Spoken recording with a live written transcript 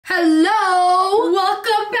Hello!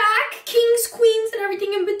 Welcome back, kings, queens, and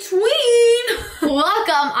everything in between.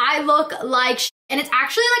 Welcome. I look like and it's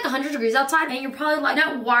actually like 100 degrees outside, and you're probably like,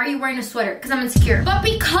 now why are you wearing a sweater? Because I'm insecure. But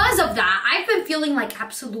because of that, I've been feeling like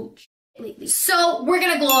absolute lately. So we're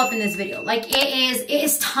gonna glow up in this video. Like it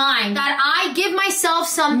is time that I give myself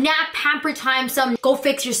some nap pamper time, some go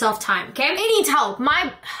fix yourself time, okay? It needs help.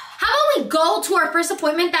 How about we go to our first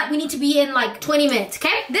appointment that we need to be in like 20 minutes,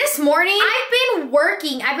 okay? This morning, I've been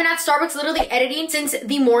working. I've been at Starbucks literally editing since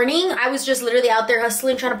the morning. I was just literally out there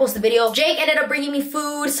hustling, trying to post the video. Jake ended up bringing me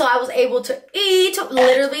food, so I was able to eat.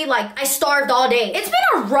 Literally, like, I starved all day. It's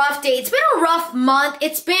been a rough day. It's been a rough month.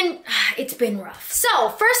 It's been rough. So,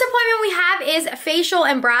 first appointment we have is facial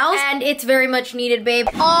and brows, and it's very much needed, babe.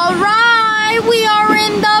 All right, we are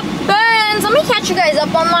in the bends. Let me catch you guys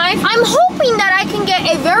up on life. I'm hoping that I can get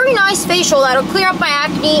a very nice facial that'll clear up my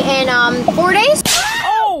acne in 4 days.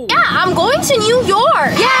 Oh! Yeah, I'm going to New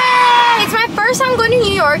York. Yay! It's my first time going to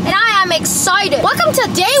New York, and I am excited. Welcome to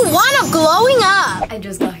day 1 of glowing up. I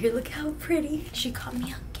just got here. Look how pretty. She caught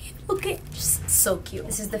me on camera. Look at, just so cute.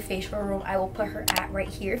 This is the facial room. I will put her at right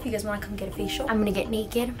here. If you guys want to come get a facial, I'm gonna get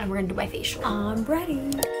naked and we're gonna do my facial. I'm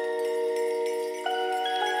ready.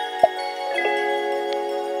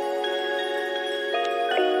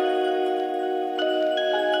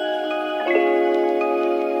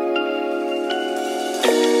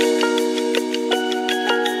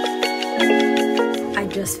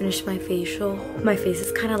 Just finished my facial. My face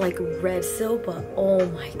is kind of like red still, but oh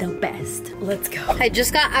my, the best. Let's go. I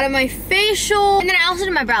just got out of my facial, and then I also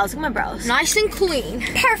did my brows. Look at my brows, nice and clean.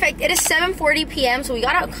 Perfect. It is 7:40 p.m. so we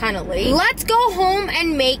got out kind of late. Let's go home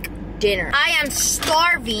and make dinner. I am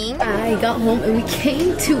starving. I got home and we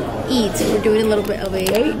came to eat. So we're doing a little bit of a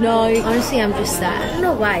late night. Honestly, I'm just sad. I don't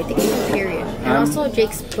know why. I think it's a period. And also,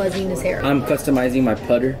 Jake's buzzing his hair. I'm customizing my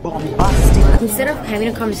putter. Instead of having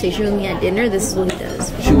a conversation with me at dinner, this is what he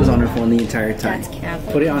does. She was on her phone the entire time. That's cap.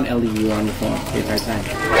 Put it on LEU on the phone the entire time.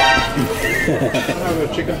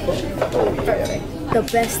 The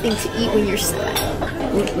best thing to eat when you're sad.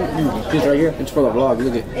 It's right here. It's for the vlog.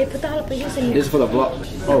 Look at. Hey, put the jalapenos in here. This is for the vlog.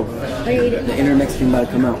 Oh, the inner Mexican about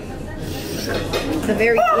to come out. The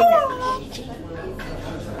very inner.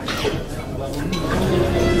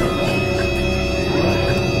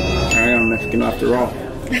 I am Mexican after all.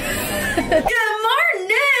 Good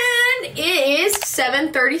morning! It is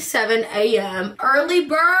 7:37 a.m. Early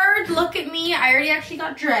bird, look at me. I already actually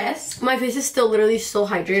got dressed. My face is still literally so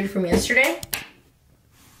hydrated from yesterday.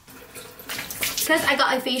 Because I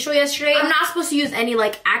got a facial yesterday, I'm not supposed to use any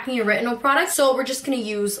like acne or retinol products, so we're just gonna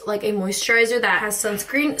use like a moisturizer that has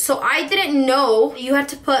sunscreen. So I didn't know you had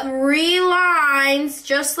to put 3 lines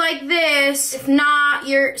just like this. If not,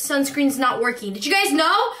 your sunscreen's not working. Did you guys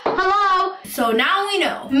know? Hello? So now we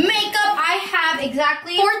know. Makeup, I have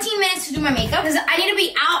exactly 14 minutes to do my makeup because I need to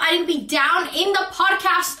be out, I need to be down in the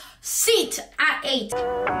podcast seat at 8.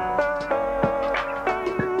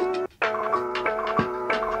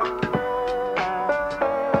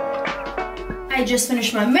 I just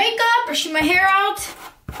finished my makeup, brushing my hair out.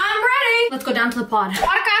 I'm ready. Let's go down to the pod.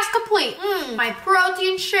 Podcast complete. My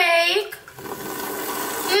protein shake.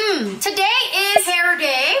 Today is hair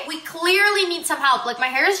day. We clearly need some help. Like my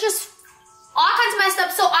hair is just all kinds of messed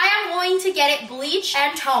up. So I am going to get it bleached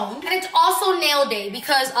and toned. And it's also nail day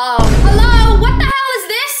because, hello, what the hell is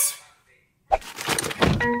this?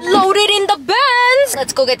 Loaded in the bins.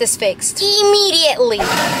 Let's go get this fixed immediately.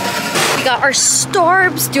 We got our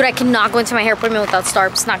starbs. Dude, I cannot go into my hair appointment without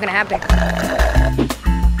starbs. It's not gonna happen.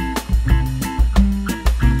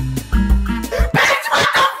 Bitch, what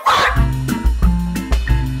the fuck?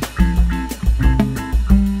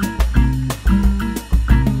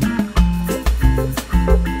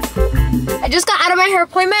 I just got out of my hair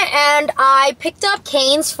appointment and I picked up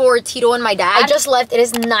canes for Tito and my dad. I just left. It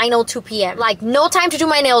is 9:02 p.m. Like, no time to do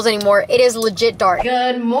my nails anymore. It is legit dark.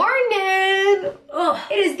 Good morning. Ugh.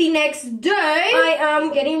 It is the next day. I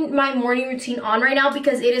am getting my morning routine on right now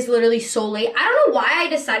because it is literally so late. I don't know why I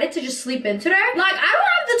decided to just sleep in today. Like, I don't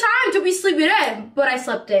have the time to be sleeping in, but I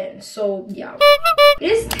slept in, so yeah.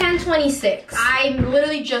 It is 10:26. I'm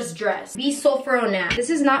literally just dressed. Be so thorough now. This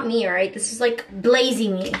is not me, alright? This is like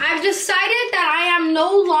blazing me. I've decided that I am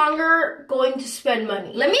no longer going to spend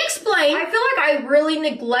money. Let me explain. I feel like I really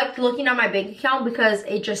neglect looking at my bank account because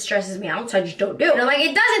it just stresses me out, so I just don't do it. Like,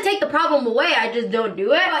 it doesn't take the problem away, I just don't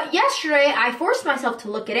do it. But yesterday, I forced myself to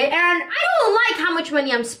look at it, and I don't like how much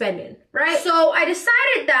money I'm spending, right? So I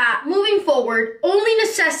decided that moving forward, only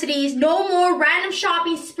necessities, no more random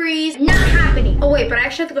shopping sprees, not happening. Oh wait, but I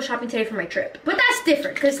actually have to go shopping today for my trip. But that's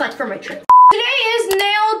different, because it's like for my trip. Today is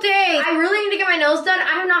nail day. I really need to get my nails done.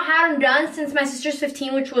 I have not had them done since my sister's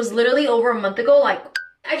 15, which was literally over a month ago. Like,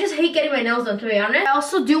 I just hate getting my nails done, to be honest. I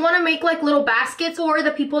also do want to make like little baskets for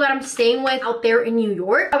the people that I'm staying with out there in New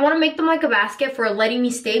York. I want to make them like a basket for letting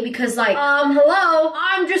me stay because like, hello,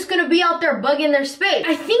 I'm just gonna be out there bugging their space.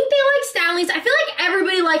 I think they like Stanleys. I feel like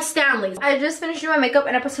everybody likes Stanleys. I just finished doing my makeup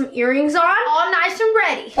and I put some earrings on, all nice and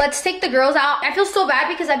ready. Let's take the girls out. I feel so bad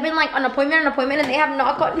because I've been like on appointment and they have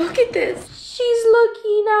not got, look at this. She's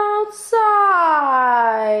looking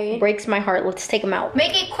outside. Breaks my heart. Let's take them out.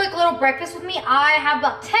 Make a quick little breakfast with me. I have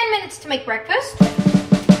about 10 minutes to make breakfast.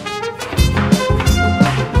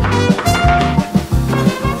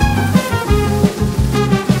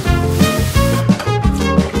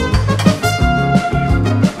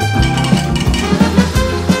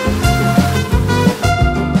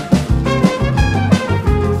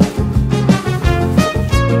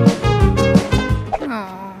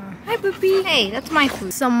 Hey, that's my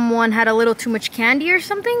food. Someone had a little too much candy or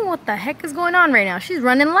something? What the heck is going on right now? She's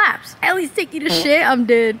running laps. Ellie's taking a shit. I'm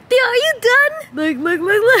dead. Are you done?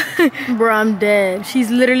 Look. Bro, I'm dead.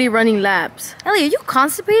 She's literally running laps. Ellie, are you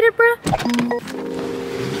constipated, bro?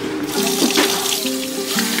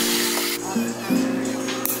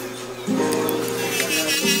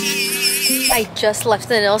 I just left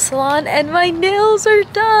the nail salon and my nails are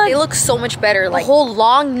done. They look so much better. Like, the whole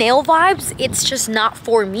long nail vibes, it's just not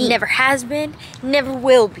for me. Never has been, never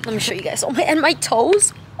will be. Let me show you guys. Oh my, and my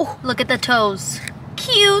toes. Oh, look at the toes.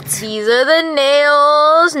 Cute. These are the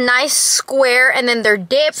nails. Nice square, and then they're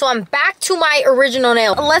dipped. So I'm back to my original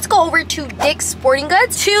nail. Let's go over to Dick's Sporting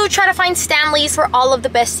Goods to try to find Stanleys for all of the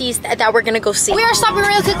besties that we're gonna go see. We are stopping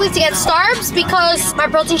real quickly to get Starbucks because my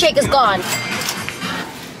protein shake is gone.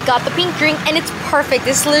 Got the pink drink and it's perfect.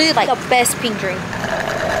 It's literally like the best pink drink.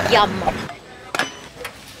 Yum.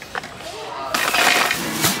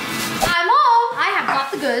 I'm home. I have got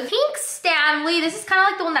the good pink Stanley. This is kind of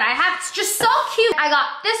like the one that I have. It's just so cute. I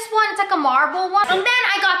got this one. It's like a marble one. And then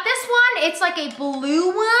I got this one. It's like a blue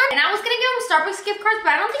one. And I was gonna give them Starbucks gift cards, but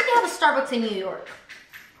I don't think they have a Starbucks in New York.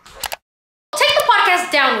 Take the podcast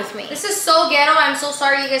down with me. This is so ghetto. I'm so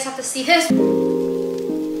sorry you guys have to see this.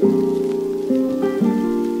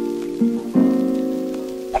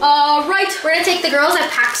 Right, we're gonna take the girls. I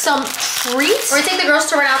packed some treats. We're gonna take the girls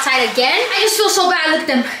to run outside again. I just feel so bad. Look at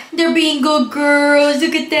them. They're being good girls.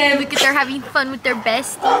 Look at them. Look at they're having fun with their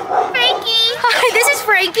bestie. Frankie. Hi, this is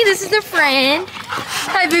Frankie. This is their friend.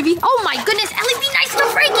 Hi, baby. Oh my goodness. Ellie, be nice to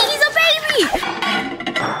Frankie. He's a baby.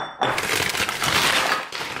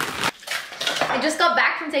 I just got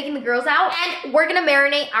back from taking the girls out and we're gonna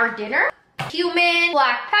marinate our dinner. Cumin,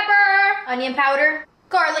 black pepper, onion powder,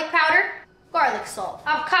 garlic powder, garlic salt,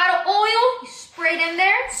 avocado oil, you spray it in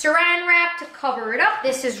there, saran wrap to cover it up.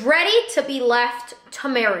 This is ready to be left to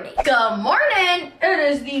marinate. Good morning. It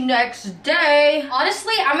is the next day.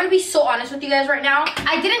 Honestly, I'm gonna be so honest with you guys right now.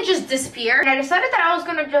 I didn't just disappear. And I decided that I was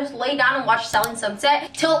gonna just lay down and watch Selling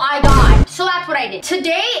Sunset till I die. So that's what I did.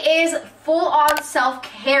 Today is full-on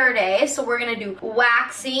self-care day. So we're gonna do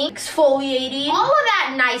waxing, exfoliating, all of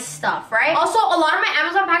that nice stuff, right? Also, a lot of my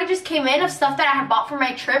Amazon packages came in of stuff that I had bought for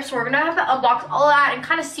my trip. So we're gonna have to unbox all of that and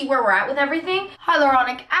kind of see where we're at with everything.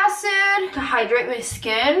 Hyaluronic acid to hydrate my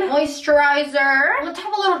skin. Moisturizer. Let's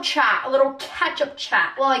have a little chat, a little catch-up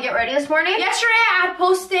chat while I get ready this morning. Yesterday, I had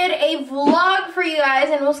posted a vlog for you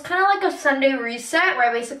guys, and it was kind of like a Sunday reset where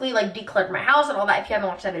I basically like decluttered my house and all that. If you haven't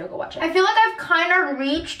watched that video, go watch it. I feel like I've kind of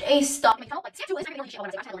reached a stop.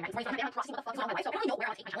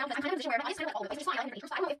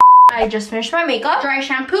 I just finished my makeup. Dry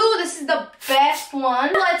shampoo. This is the best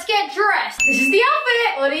one. Let's get dressed. This is the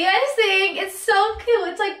outfit. What do you guys think? It's so cute.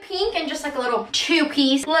 It's like pink and just like a little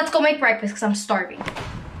two-piece. Let's go make breakfast because I'm starving.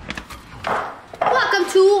 Welcome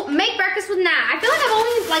to Make Breakfast with Nat. I feel like I've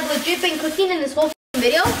only like legit been cooking in this whole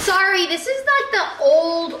video. Sorry, this is like the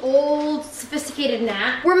old sophisticated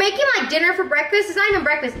Nat. We're making like dinner for breakfast. It's not even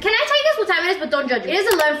breakfast. Can I tell you guys what time it is? But don't judge me. It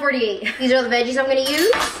is 11:48. These are the veggies I'm gonna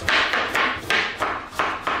use.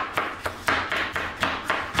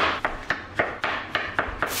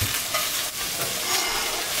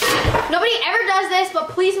 Nobody ever does this, but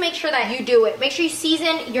please make sure that you do it. Make sure you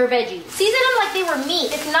season your veggies. Season them like they were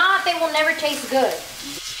meat. If not, they will never taste good.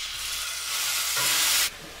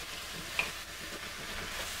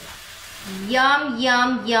 Yum,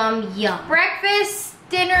 yum, yum, yum. Breakfast,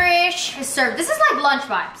 dinner-ish is served. This is like lunch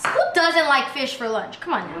vibes. Who doesn't like fish for lunch?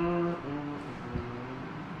 Come on now.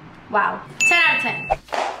 Wow. 10 out of 10.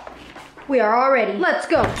 We are all ready. Let's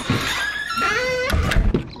go.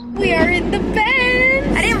 We are in the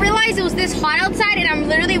bed. I didn't realize it was this hot outside and I'm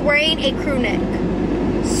literally wearing a crew neck.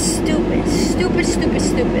 stupid, stupid, stupid,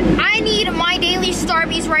 stupid. I need my daily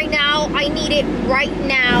Starbies right now. I need it right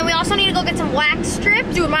now. And we also need to go get some wax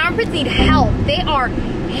strips. Dude, my armpits need help. They are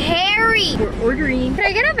hairy. We're ordering. Can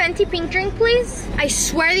I get a venti pink drink, please? I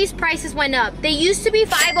swear these prices went up. They used to be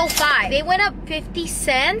 $5.05. They went up 50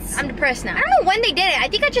 cents. I'm depressed now. I don't know when they did it. I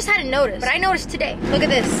think I just hadn't noticed, but I noticed today. Look at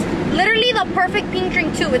this. Literally the perfect pink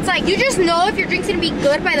drink too. It's like, you just know if your drink's gonna be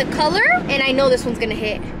good by the color, and I know this one's gonna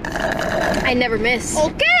hit. I never miss.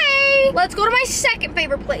 Okay, let's go to my second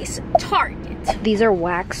favorite place, Target. These are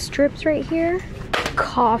wax strips right here.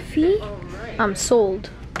 Coffee. I'm sold.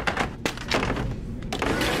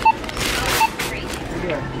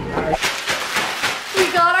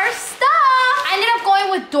 We got our stuff. I ended up going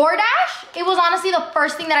with DoorDash. It was honestly the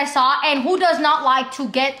first thing that I saw, and who does not like to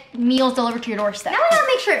get meals delivered to your doorstep? Now I gotta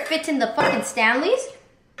make sure it fits in the fucking Stanleys.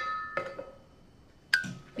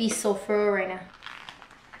 Be so for real right now.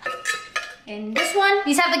 And this one,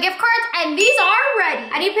 these have the gift cards, and these are ready.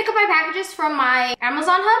 I need to pick up my packages from my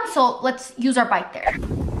Amazon hub, so let's use our bike there.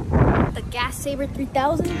 The Gas Saver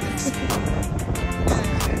 3000.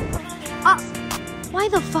 Why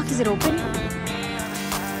the fuck is it open?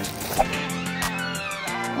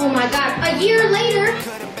 Oh my God, a year later.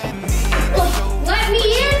 Oh, let me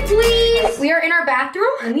in, please. We are in our bathroom.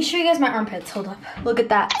 Let me show you guys my armpits, hold up. Look at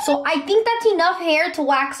that. So I think that's enough hair to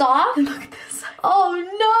wax off. And look at this. Oh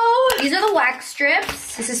no. These are the wax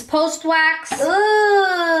strips. This is post-wax. Ugh,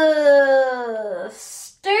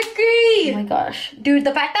 sticky. Oh my gosh. Dude,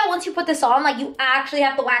 the fact that once you put this on, like you actually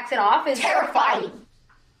have to wax it off is terrifying.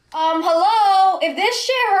 Hello? If this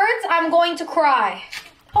shit hurts, I'm going to cry.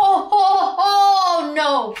 Oh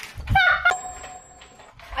no.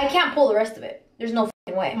 I can't pull the rest of it. There's no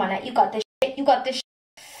fucking way. Come on, Nat, you got this shit. You got this shit.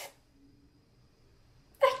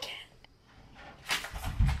 I can't.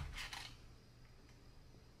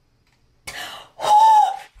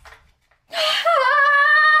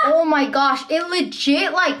 Oh my gosh, it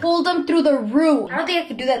legit like pulled them through the roof. I don't think I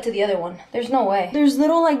could do that to the other one. There's no way. There's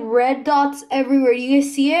little like red dots everywhere. Do you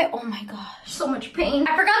guys see it? Oh my gosh, so much pain.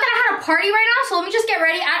 I forgot that I had a party right now, so let me just get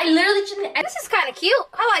ready. I literally just, this is kind of cute.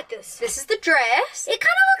 I like this. This is the dress. It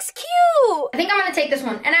kind of looks cute. I think I'm gonna take this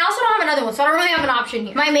one. And I also don't have another one, so I don't really have an option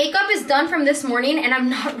here. My makeup is done from this morning and I'm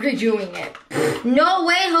not redoing it. No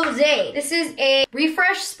way, Jose. This is a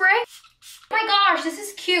refresh spray. Oh my gosh, this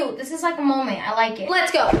is cute. This is like a moment. I like it.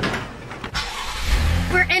 Let's go.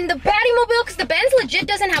 We're in the Battymobile because the Benz legit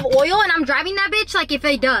doesn't have oil, and I'm driving that bitch like if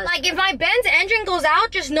it does. Like if my Benz engine goes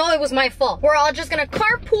out, just know it was my fault. We're all just gonna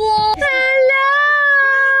carpool. Hello!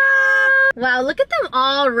 Wow, look at them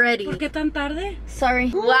already. ¿Por qué tan tarde?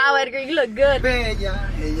 Sorry. Wow, Edgar, you look good. Bella,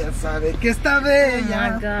 ella sabe que está bella. Oh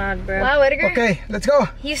my God, bro. Wow, Edgar. Okay, let's go.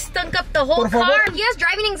 You stunk up the whole car. He has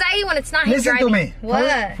driving anxiety when it's not him Listen driving. to me.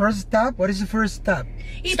 What? First stop. What is the first stop?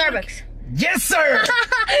 Starbucks. Yes, sir.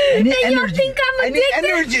 I need Then energy. you think I'm I need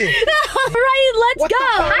addicted? energy. Alright, let's What go. the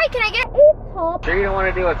fuck? Hi, can I get a tall? Sure you don't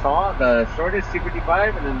want to do a tall? The short is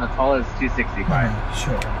 255 and then the tall is 265.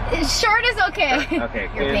 Sure. Short is okay. Okay,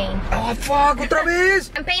 You're good. paying. Oh, fuck, otra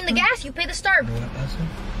vez. I'm paying the gas, you pay the Starb.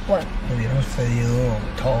 What? Hubiéramos pedido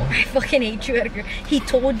tall. I fucking hate you, Edgar. He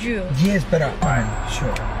told you. Yes, but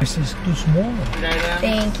sure. This is too small.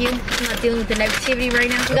 Thank you. I'm not dealing with the negativity right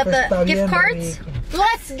now. We got Está the gift bien, cards. amigo.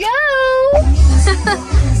 Let's go!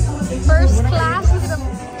 First class. Look at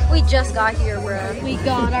them. We just got here, bro. We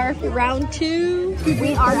got our round 2.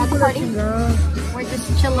 We are at the party. We're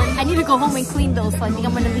just chilling. I need to go home and clean those, so I think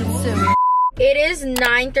I'm gonna leave soon. It is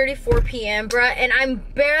 9:34 p.m. bruh, and I'm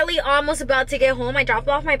barely almost about to get home. I dropped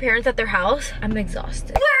off my parents at their house. I'm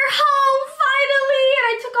exhausted. We're home finally! And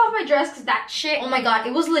I took off my dress because that shit, oh my God,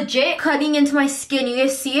 it was legit cutting into my skin. You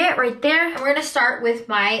guys see it right there? And we're gonna start with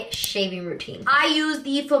my shaving routine. I use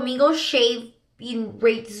the Flamingo shaving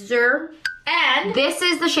razor. And this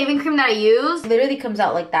is the shaving cream that I use. It literally comes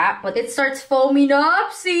out like that, but it starts foaming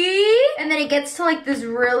up, see? And then it gets to like this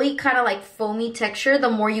really kind of like foamy texture the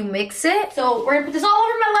more you mix it. So we're gonna put this all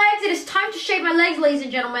over my legs. It is time to shave my legs, ladies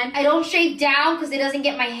and gentlemen. I don't shave down because it doesn't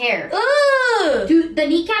get my hair. Ugh! Dude, the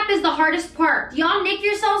kneecap is the hardest part. Y'all nick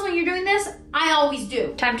yourselves when you're doing this? I always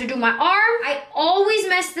do. Time to do my arm. I always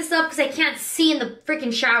mess this up because I can't see in the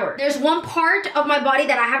freaking shower. There's one part of my body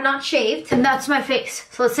that I have not shaved, and that's my face.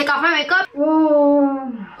 So let's take off my makeup.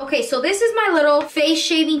 Okay, so this is my little face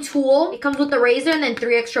shaving tool. It comes with the razor and then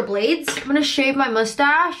 3 extra blades. I'm gonna shave my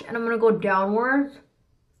mustache and I'm gonna go downwards.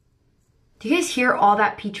 Do you guys hear all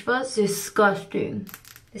that peach fuzz? Disgusting.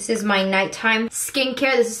 This is my nighttime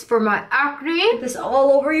skincare. This is for my acne. Put this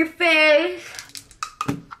all over your face.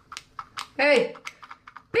 Hey,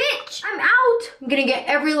 bitch, I'm out. I'm gonna get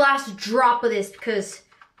every last drop of this because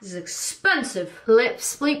This is expensive. Lip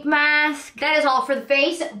sleep mask. That is all for the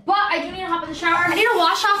face, but I do need to hop in the shower. I need to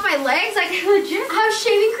wash off my legs. Like, I legit have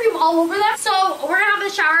shaving cream all over them. So we're gonna hop in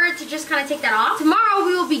the shower to just kind of take that off. Tomorrow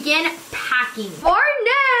we will begin packing.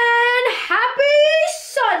 Morning! Happy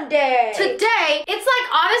Sunday! Today, it's like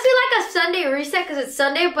honestly like a Sunday reset because it's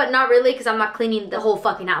Sunday, but not really because I'm not cleaning the whole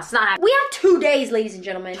fucking house. It's not happening. We have 2 days, ladies and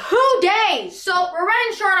gentlemen. 2 days! So we're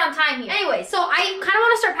running short on time here. Anyway, so I kind of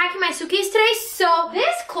want to start packing my suitcase today. So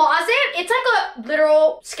this closet, it's like a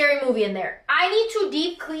literal scary movie in there. I need to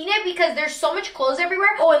deep clean it because there's so much clothes everywhere.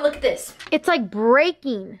 Oh, and look at this. It's like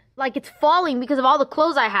breaking. Like it's falling because of all the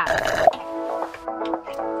clothes I have.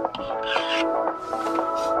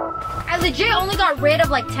 I legit only got rid of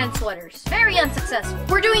like 10 sweaters. Very unsuccessful.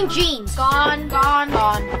 We're doing jeans. Gone, gone,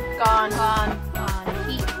 gone, gone, gone,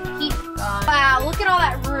 gone. Keep, gone. Wow, look at all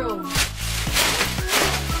that room.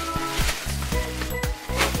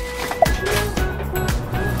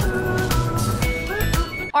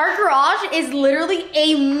 Our garage is literally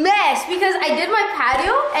a mess because I did my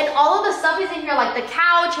patio and all of the stuff is in here, like the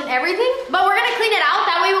couch and everything. But we're gonna clean it out.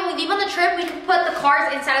 That way when we leave on the trip, we can put the cars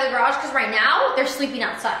inside of the garage because right now they're sleeping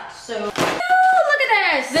outside. So, oh, look at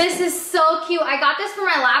this. This is so cute. I got this for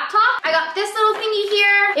my laptop. I got this little thingy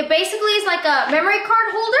here. It basically is like a memory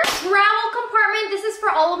card holder. Travel compartment. This is for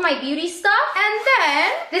all of my beauty stuff. And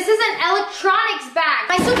then this is an electronics bag.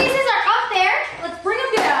 My suitcases are up there. Let's bring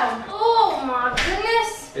them down. Oh my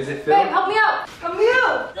goodness. Is it filled? Babe, help me out. Help me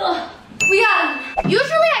out. Ugh. We got them.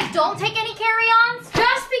 Usually I don't take any carry-ons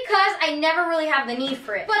just because I never really have the need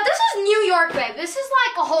for it. But this is New York, babe. This is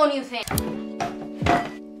like a whole new thing.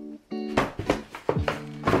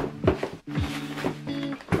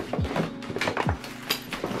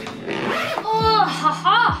 Oh,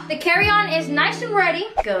 haha. The carry-on is nice and ready.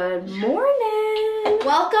 Good morning.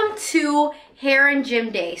 Welcome to hair and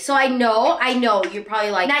gym day. So I know, you're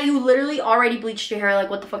probably like, Nat, you literally already bleached your hair. Like,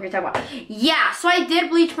 what the fuck are you talking about? Yeah, so I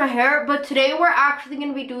did bleach my hair, but today we're actually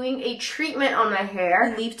gonna be doing a treatment on my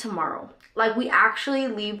hair. We leave tomorrow. Like, we actually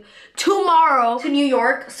leave tomorrow to New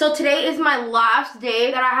York. So today is my last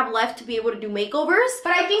day that I have left to be able to do makeovers.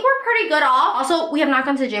 But I think we're pretty good off. Also, we have not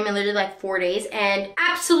gone to the gym in literally like 4 days, and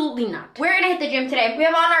absolutely not. We're gonna hit the gym today. We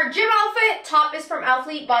have on our gym outfit. Top is from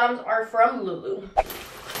Alfleet, bottoms are from Lulu.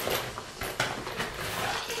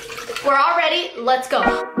 We're all ready, let's go.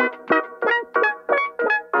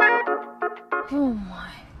 Oh my.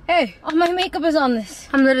 Hey, all my makeup is on this.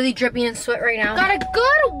 I'm literally dripping in sweat right now. Got a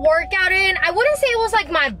good workout in. I wouldn't say it was like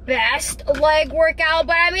my best leg workout,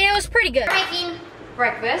 but I mean, it was pretty good. Making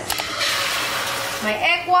breakfast. My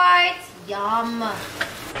egg whites, yum. My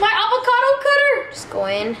avocado cutter. Just go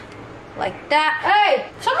in like that. Hey,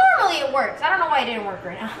 so normally it works. I don't know why it didn't work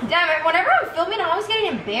right now. Damn it, whenever I'm filming, I'm always getting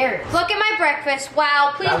embarrassed. Look at my breakfast.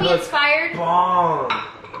 Wow, please be inspired. Bomb.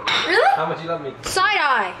 Really? How much you love me? Side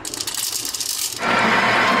eye.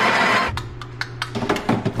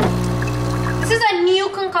 This is a new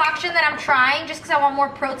concoction that I'm trying just because I want more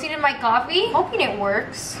protein in my coffee. Hoping it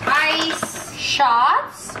works. Ice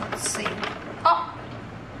shots. Let's see. Oh.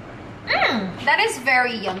 That is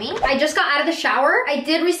very yummy. I just got out of the shower. I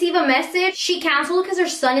did receive a message. She canceled because her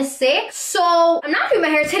son is sick. So I'm not doing my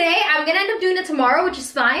hair today. I'm gonna end up doing it tomorrow, which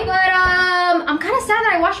is fine. But I'm kind of sad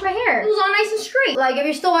that I washed my hair. It was all nice and straight. Like, if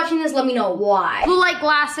you're still watching this, let me know why. Blue light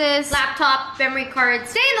glasses, laptop, memory cards.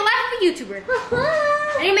 Stay in the life of a YouTuber.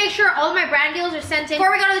 I need to make sure all of my brand deals are sent in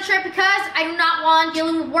before we go to the trip because I do not want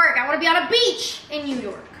dealing with work. I want to be on a beach in New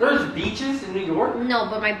York. There's beaches in New York? No,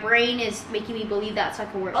 but my brain is making me believe that so I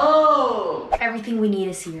can work. Oh! Everything we need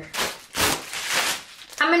is here.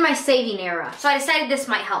 I'm in my saving era, so I decided this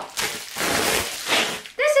might help.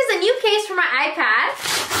 This is a new case for my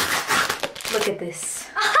iPad. Look at this.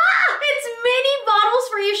 It's mini bottles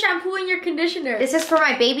for your shampoo and your conditioner. This is for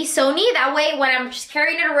my baby Sony. That way, when I'm just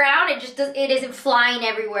carrying it around, it isn't flying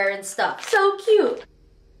everywhere and stuff. So cute.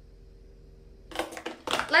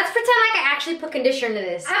 Let's pretend like I actually put conditioner into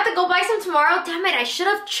this. I have to go buy some tomorrow. Damn it, I should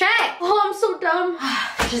have checked. Oh, I'm so dumb.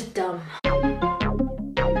 Just dumb.